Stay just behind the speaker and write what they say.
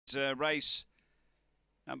next race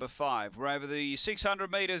number 5. We're over the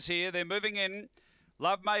 600 metres here. They're moving in.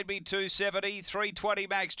 Love Made Me 270, 320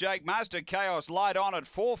 Max Jake. Master Chaos light on at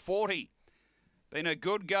 440. Been a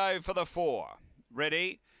good go for the 4.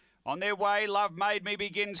 Ready? On their way, Love Made Me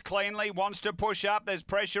begins cleanly, wants to push up. There's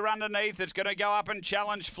pressure underneath. It's going to go up and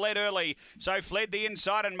challenge Fled early. So Fled the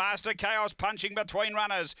inside and Master Chaos punching between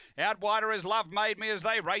runners. Out wider is Love Made Me as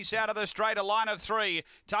they race out of the straight, a line of 3.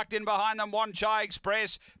 Tucked in behind them, One Chai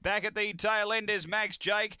Express. Back at the tail end is Max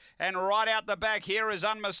Jake. And right out the back here is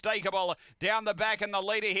Unmistakable. Down the back and the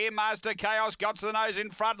leader here, Master Chaos, got to the nose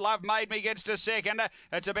in front. Love Made Me gets to second.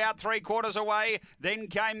 It's about 3/4 away. Then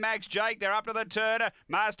came Max Jake. They're up to the turn.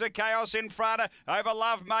 Master Chaos in front over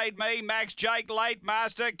Love Made Me. Max Jake late.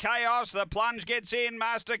 Master Chaos. The plunge gets in.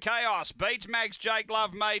 Master Chaos beats Max Jake.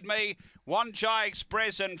 Love Made Me. One Chai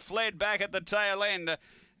Express and Fled back at the tail end.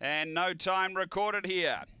 And no time recorded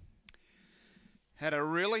here. Had a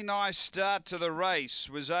really nice start to the race.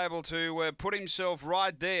 Was able to put himself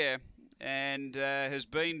right there and has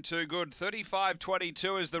been too good.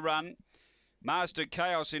 35.22 is the run. Master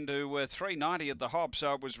Chaos into 390 at the hop,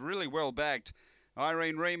 so it was really well backed.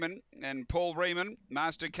 Irene Riemann and Paul Riemann.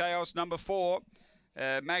 Master Chaos number 4.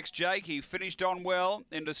 Max Jake, he finished on well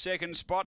into second spot.